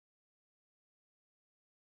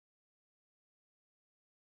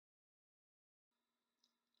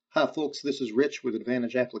Hi folks, this is Rich with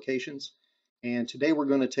Advantage Applications, and today we're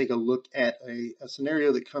going to take a look at a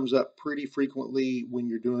scenario that comes up pretty frequently when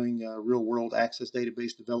you're doing real-world access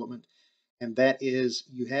database development, and that is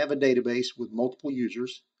you have a database with multiple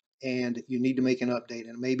users and you need to make an update,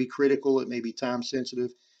 and it may be critical, it may be time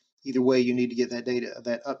sensitive. Either way, you need to get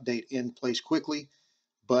that update in place quickly,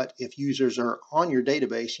 but if users are on your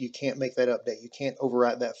database, you can't make that update, you can't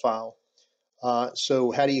overwrite that file.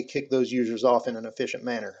 So how do you kick those users off in an efficient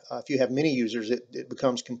manner? If you have many users, it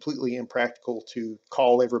becomes completely impractical to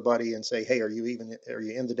call everybody and say, hey, are you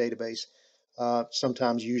in the database?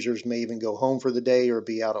 Sometimes users may even go home for the day or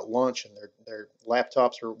be out at lunch and their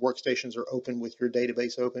laptops or workstations are open with your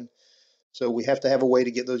database open. So we have to have a way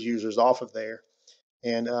to get those users off of there.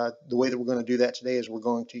 And the way that we're going to do that today is we're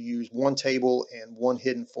going to use one table and one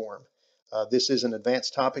hidden form. This is an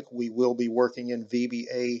advanced topic. We will be working in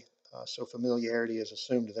VBA, so familiarity is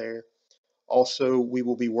assumed there. Also, we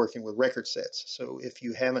will be working with record sets. So if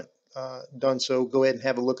you haven't done so, go ahead and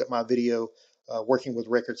have a look at my video working with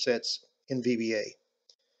record sets in VBA.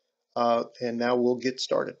 And now we'll get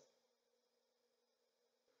started.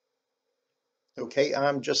 Okay,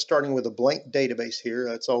 I'm just starting with a blank database here.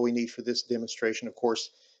 That's all we need for this demonstration. Of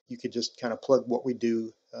course, you could just kind of plug what we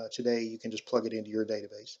do today. You can just plug it into your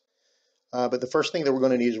database. But the first thing that we're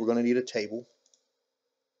going to need is we're going to need a table.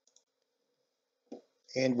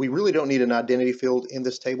 And we really don't need an identity field in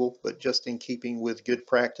this table, but just in keeping with good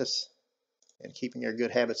practice and keeping our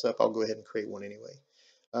good habits up, I'll go ahead and create one anyway.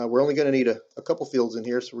 We're only going to need a couple fields in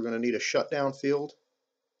here, so we're going to need a shutdown field,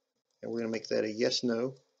 and we're going to make that a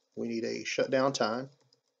yes/no. We need a shutdown time,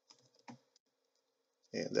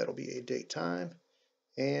 and that'll be a date time,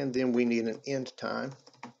 and then we need an end time,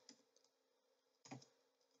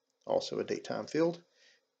 also a date time field,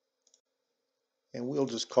 and we'll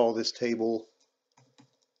just call this table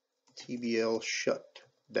TBL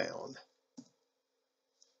shutdown.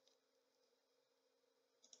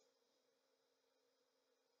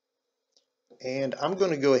 And I'm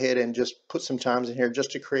going to go ahead and just put some times in here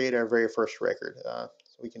just to create our very first record. So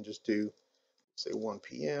we can just do, say, 1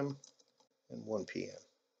 p.m. and 1 p.m.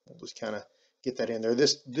 We'll just kind of get that in there.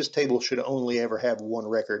 This table should only ever have one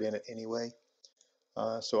record in it anyway.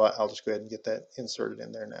 So I'll just go ahead and get that inserted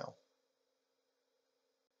in there now.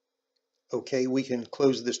 Okay, we can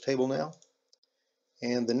close this table now.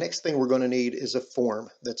 And the next thing we're going to need is a form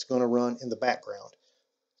that's going to run in the background.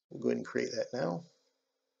 We'll go ahead and create that now.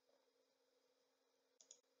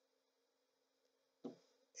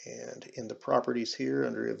 And in the properties here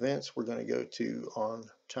under events, we're going to go to on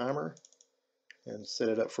timer and set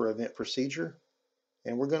it up for event procedure.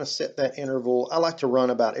 And we're going to set that interval. I like to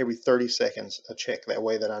run about every 30 seconds a check. That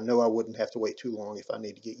way that I know I wouldn't have to wait too long if I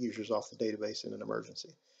need to get users off the database in an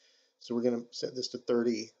emergency. So we're going to set this to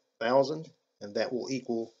 30,000 and that will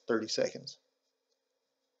equal 30 seconds.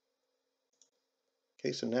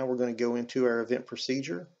 Okay, so now we're going to go into our event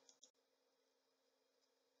procedure.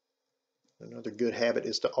 Another good habit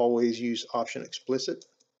is to always use option explicit.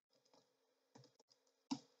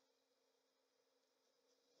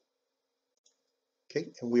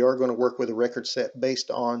 Okay, and we are going to work with a record set based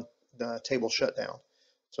on the table shutdown.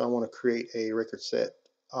 So I want to create a record set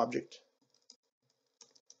object.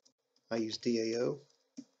 I use DAO.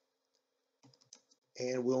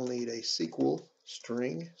 And we'll need a SQL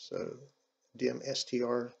string. So dim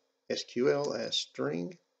str SQL as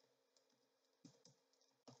string.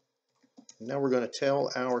 Now we're going to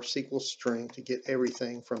tell our SQL string to get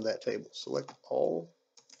everything from that table. Select all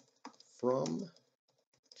from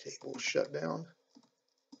table shutdown.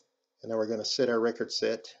 And now we're going to set our record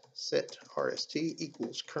set RST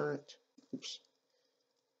equals current.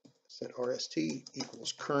 Set RST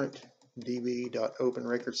equals current db.open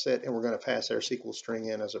record set, and we're going to pass our SQL string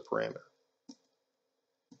in as a parameter.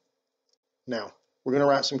 Now we're going to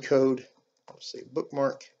write some code. I'll say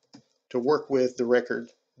bookmark to work with the record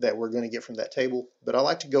that we're going to get from that table, but I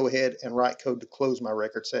like to go ahead and write code to close my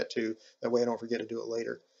record set too. That way I don't forget to do it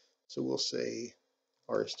later. So we'll say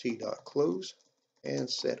rst.close and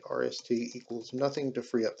set rst equals nothing to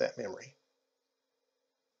free up that memory.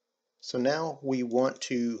 So now we want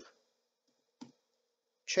to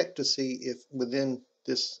check to see if within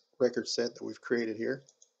this record set that we've created here,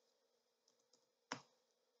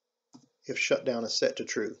 if shutdown is set to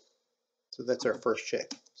true. So that's our first check.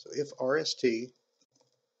 So if rst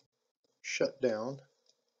shutdown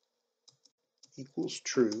equals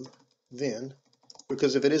true, then,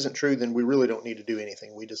 because if it isn't true, then we really don't need to do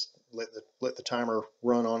anything. We just let the timer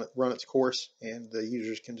run its course, and the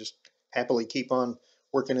users can just happily keep on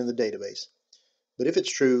working in the database. But if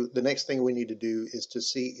it's true, the next thing we need to do is to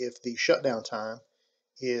see if the shutdown time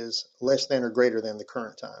is less than or greater than the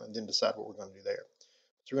current time, and then decide what we're going to do there.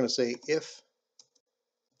 So we're going to say if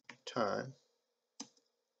time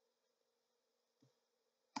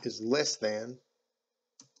is less than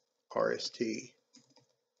RST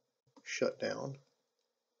shutdown,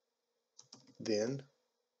 then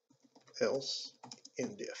else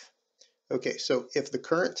NDIF. Okay, so if the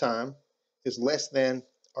current time is less than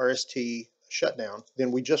RST shutdown,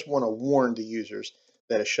 then we just want to warn the users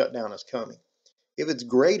that a shutdown is coming. If it's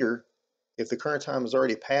greater, if the current time is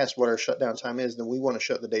already past what our shutdown time is, then we want to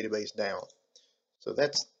shut the database down. So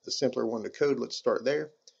that's the simpler one to code. Let's start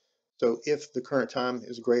there. So if the current time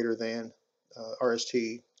is greater than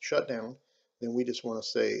RST shutdown, then we just want to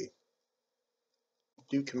say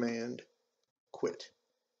do command quit.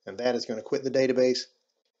 And that is going to quit the database.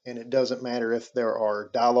 And it doesn't matter if there are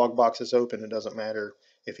dialog boxes open. It doesn't matter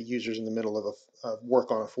if a user's in the middle of a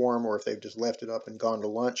work on a form or if they've just left it up and gone to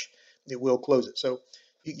lunch. It will close it. So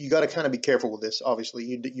you got to kind of be careful with this. Obviously,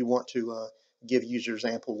 you want to give users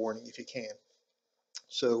ample warning if you can.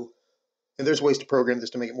 So, and there's ways to program this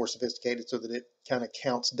to make it more sophisticated so that it kind of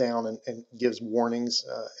counts down and gives warnings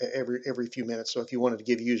every few minutes. So if you wanted to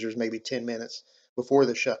give users maybe 10 minutes before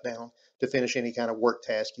the shutdown to finish any kind of work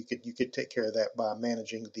task, you could take care of that by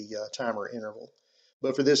managing the timer interval.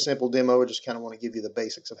 But for this simple demo, I just kind of want to give you the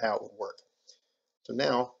basics of how it would work. So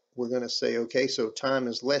now we're going to say, okay, so time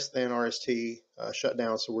is less than RST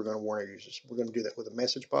shutdown, so we're going to warn our users. We're going to do that with a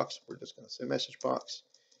message box. We're just going to say message box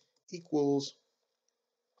equals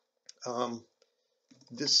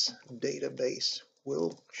this database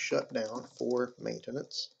will shut down for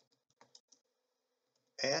maintenance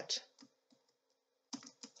at,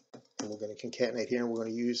 and we're going to concatenate here, and we're going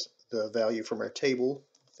to use the value from our table.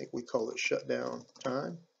 I think we call it shutdown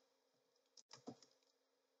time,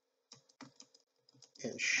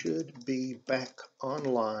 and should be back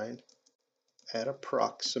online at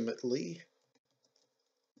approximately,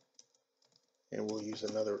 and we'll use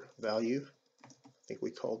another value. I think we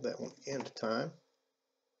called that one end time.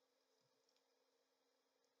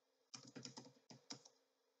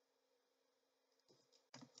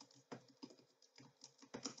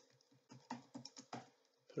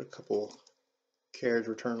 Put a couple carriage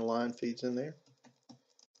return line feeds in there.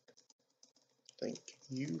 Thank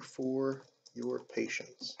you for your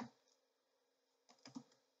patience.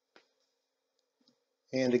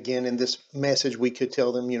 And again, in this message, we could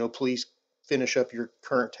tell them, please finish up your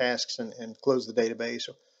current tasks and close the database,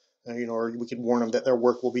 or we could warn them that their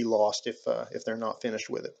work will be lost if they're not finished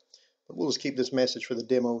with it. But we'll just keep this message for the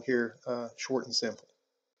demo here short and simple.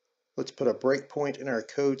 Let's put a breakpoint in our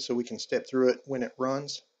code so we can step through it when it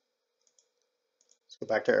runs. Let's go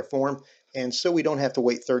back to our form. And so we don't have to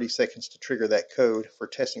wait 30 seconds to trigger that code for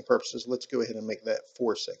testing purposes, let's go ahead and make that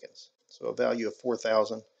 4 seconds. So a value of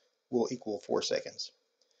 4,000 will equal 4 seconds.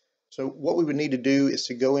 So what we would need to do is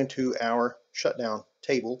to go into our shutdown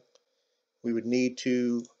table. We would need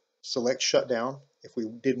to select shutdown if we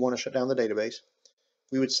did want to shut down the database.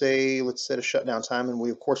 We would say, let's set a shutdown time, and we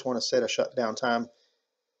of course want to set a shutdown time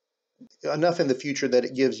enough in the future that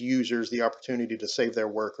it gives users the opportunity to save their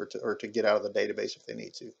work or to get out of the database if they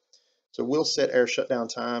need to. So we'll set our shutdown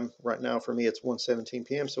time. Right now for me it's 1:17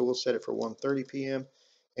 p.m. so we'll set it for 1:30 p.m.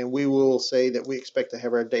 and we will say that we expect to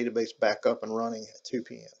have our database back up and running at 2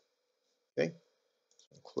 p.m. Okay,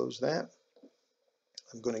 so close that.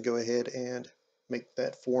 I'm going to go ahead and make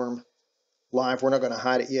that form live. We're not going to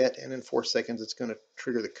hide it yet, and in 4 seconds it's going to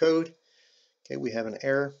trigger the code. Okay, we have an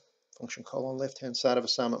error. Function call on left-hand side of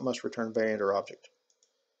assignment must return variant or object.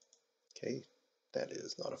 Okay, that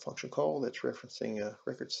is not a function call. That's referencing a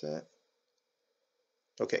record set.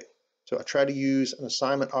 Okay, so I try to use an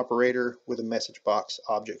assignment operator with a message box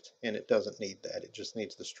object, and it doesn't need that. It just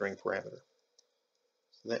needs the string parameter.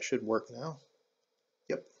 So that should work now.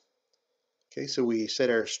 Yep. Okay, so we set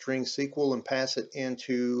our string SQL and pass it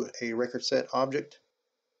into a record set object.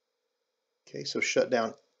 Okay, so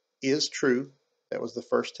shutdown is true. That was the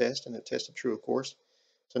first test, and it tested true, of course.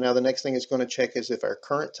 So now the next thing it's going to check is if our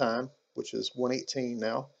current time, which is 1:18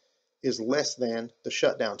 now, is less than the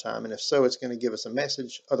shutdown time. And if so, it's going to give us a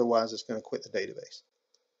message. Otherwise, it's going to quit the database.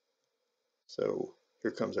 So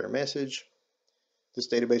here comes our message. This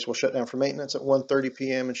database will shut down for maintenance at 1:30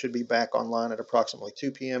 p.m. and should be back online at approximately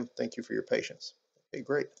 2 p.m. Thank you for your patience. Okay,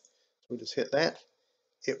 great. So we just hit that.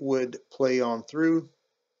 It would play on through,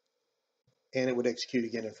 and it would execute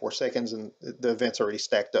again in 4 seconds, and the event's already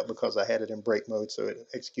stacked up because I had it in break mode, so it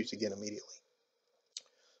executes again immediately.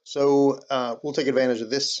 So we'll take advantage of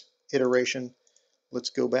this iteration.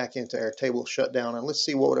 Let's go back into our table shutdown, and let's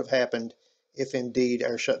see what would have happened if indeed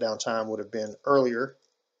our shutdown time would have been earlier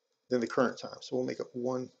than the current time. So we'll make it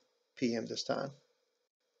 1 p.m. this time.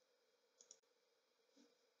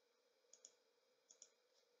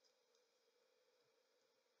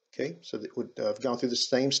 Okay, so that would have gone through the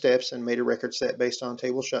same steps and made a record set based on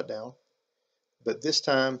table shutdown, but this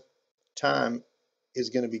time is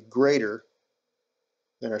going to be greater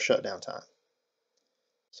than our shutdown time.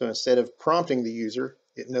 So instead of prompting the user,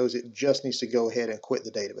 it knows it just needs to go ahead and quit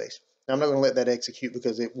the database. Now I'm not going to let that execute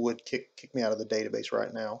because it would kick me out of the database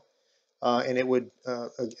right now. And it would,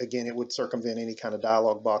 again, it would circumvent any kind of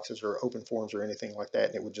dialog boxes or open forms or anything like that,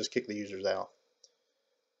 and it would just kick the users out.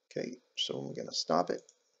 Okay, so I'm going to stop it,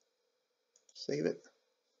 save it.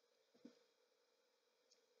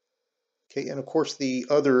 Okay, and of course the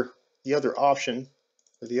other option,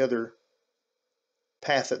 or the other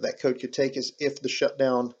path that code could take is if the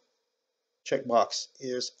shutdown checkbox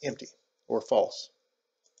is empty or false.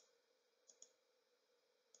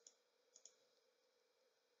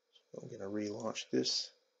 So I'm going to relaunch this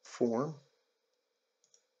form.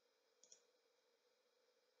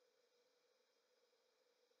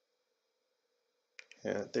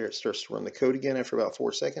 And there it starts to run the code again after about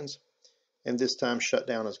 4 seconds. And this time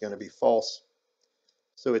shutdown is going to be false.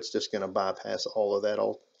 So it's just going to bypass all of that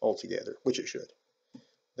altogether, which it should.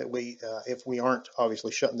 That way, if we aren't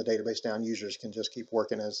obviously shutting the database down, users can just keep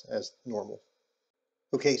working as normal.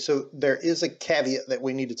 Okay, so there is a caveat that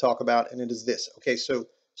we need to talk about, and it is this. Okay, so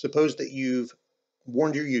suppose that you've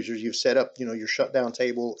warned your users, you've set up, your shutdown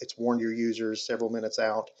table, it's warned your users several minutes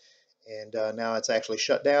out, and now it's actually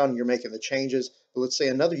shut down, you're making the changes. But let's say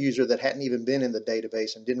another user that hadn't even been in the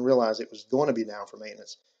database and didn't realize it was going to be down for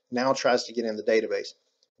maintenance now tries to get in the database.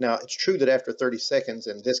 Now, it's true that after 30 seconds,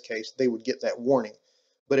 in this case, they would get that warning.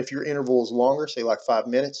 But if your interval is longer, say like 5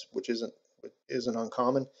 minutes, which isn't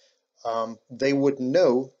uncommon, they would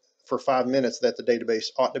know for 5 minutes that the database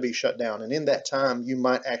ought to be shut down. And in that time, you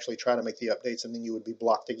might actually try to make the updates, and then you would be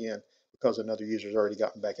blocked again because another user's already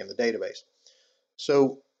gotten back in the database.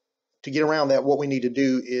 So to get around that, what we need to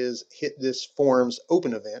do is hit this forms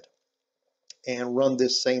open event and run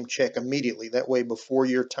this same check immediately. That way, before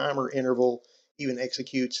your timer interval even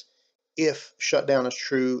executes, if shutdown is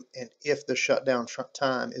true and if the shutdown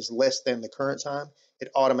time is less than the current time,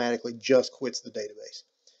 it automatically just quits the database.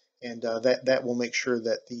 And that will make sure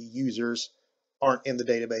that the users aren't in the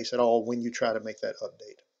database at all when you try to make that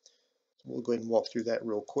update. So we'll go ahead and walk through that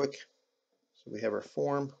real quick. So we have our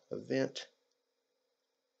form event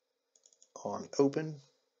on open,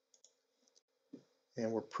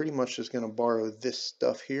 and we're pretty much just going to borrow this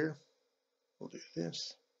stuff here. We'll do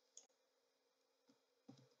this.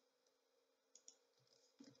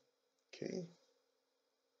 Okay.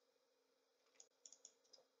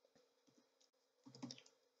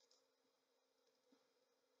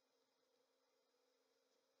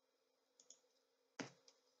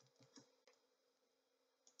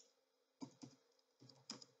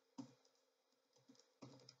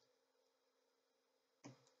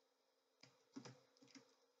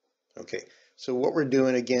 Okay, so what we're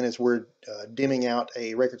doing again is we're dimming out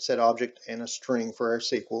a record set object and a string for our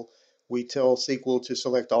SQL. We tell SQL to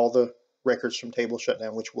select all the records from table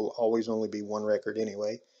shutdown, which will always only be one record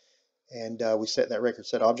anyway. And we set that record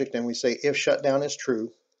set object, and we say if shutdown is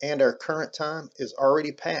true and our current time is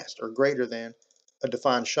already past or greater than a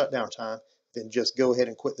defined shutdown time, then just go ahead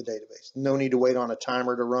and quit the database. No need to wait on a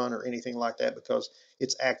timer to run or anything like that because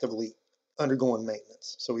it's actively undergoing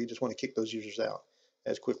maintenance. So we just want to kick those users out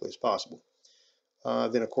as quickly as possible.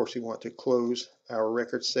 Then of course we want to close our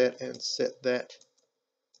record set and set that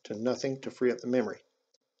to nothing to free up the memory.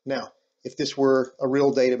 Now, if this were a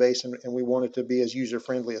real database and we wanted to be as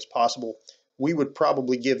user-friendly as possible, we would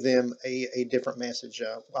probably give them a different message.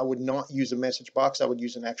 I would not use a message box. I would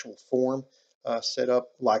use an actual form set up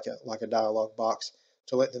like a dialog box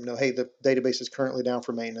to let them know, hey, the database is currently down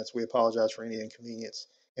for maintenance. We apologize for any inconvenience,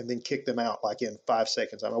 and then kick them out like in 5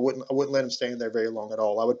 seconds. I wouldn't let them stand there very long at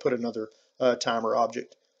all. I would put another timer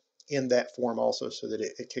object in that form also so that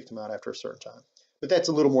it kicked them out after a certain time. But that's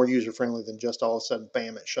a little more user-friendly than just all of a sudden,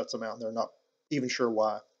 bam, it shuts them out and they're not even sure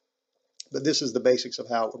why. But this is the basics of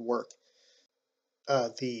how it would work.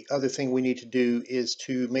 The other thing we need to do is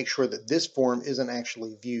to make sure that this form isn't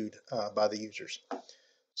actually viewed by the users.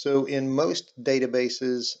 So in most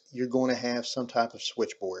databases, you're going to have some type of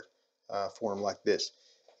switchboard form like this.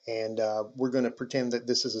 And we're going to pretend that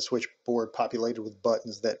this is a switchboard populated with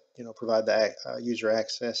buttons that provide the user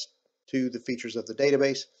access to the features of the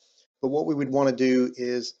database. But what we would want to do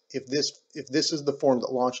is, if this is the form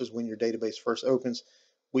that launches when your database first opens,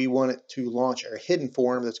 we want it to launch our hidden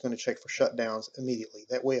form that's going to check for shutdowns immediately.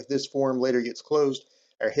 That way, if this form later gets closed,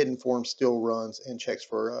 our hidden form still runs and checks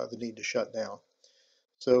for the need to shut down.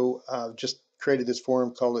 So just created this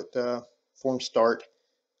form, called it form start.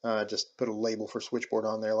 Just put a label for switchboard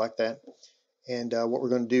on there like that. And what we're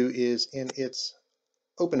going to do is in its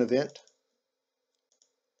open event,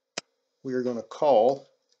 we are going to call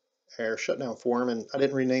our shutdown form, and I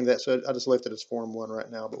didn't rename that, so I just left it as form 1 right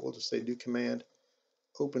now, but we'll just say do command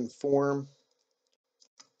open form,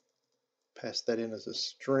 pass that in as a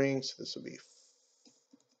string, so this will be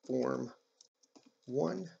form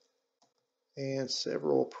 1, and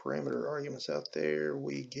several parameter arguments out there.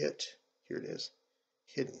 We get, here it is,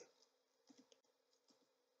 hidden.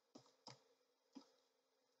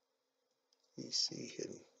 EC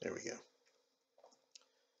hidden, there we go.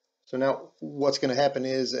 So now what's going to happen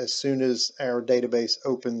is, as soon as our database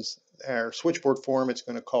opens our switchboard form, it's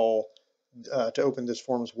going to call to open this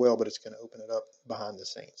form as well, but it's going to open it up behind the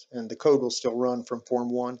scenes. And the code will still run from form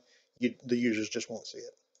 1. The users just won't see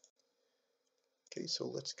it. Okay, so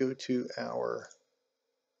let's go to our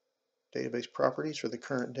database properties for the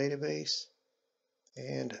current database.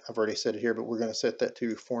 And I've already set it here, but we're going to set that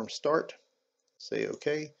to form start. Say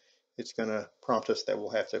OK. It's going to prompt us that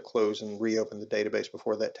we'll have to close and reopen the database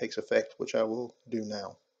before that takes effect, which I will do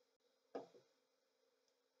now.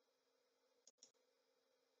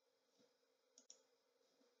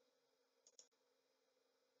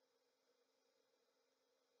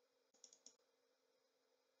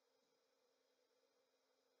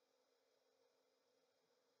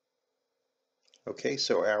 Okay,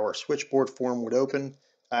 so our switchboard form would open.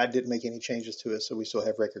 I didn't make any changes to it, so we still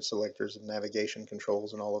have record selectors and navigation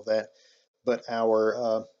controls and all of that. But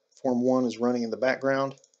our form 1 is running in the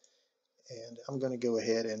background, and I'm going to go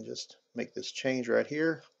ahead and just make this change right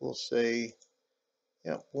here. We'll say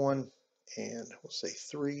 1, and we'll say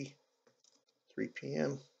 3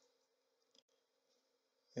 p.m.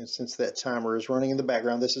 And since that timer is running in the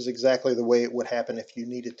background, this is exactly the way it would happen if you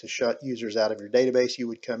needed to shut users out of your database. You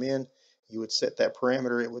would come in, you would set that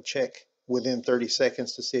parameter, it would check within 30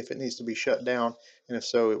 seconds to see if it needs to be shut down, and if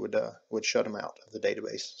so, it would shut them out of the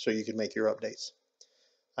database so you could make your updates.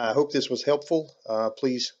 I hope this was helpful.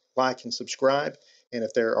 Please like and subscribe, and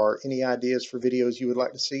if there are any ideas for videos you would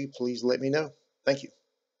like to see, please let me know. Thank you.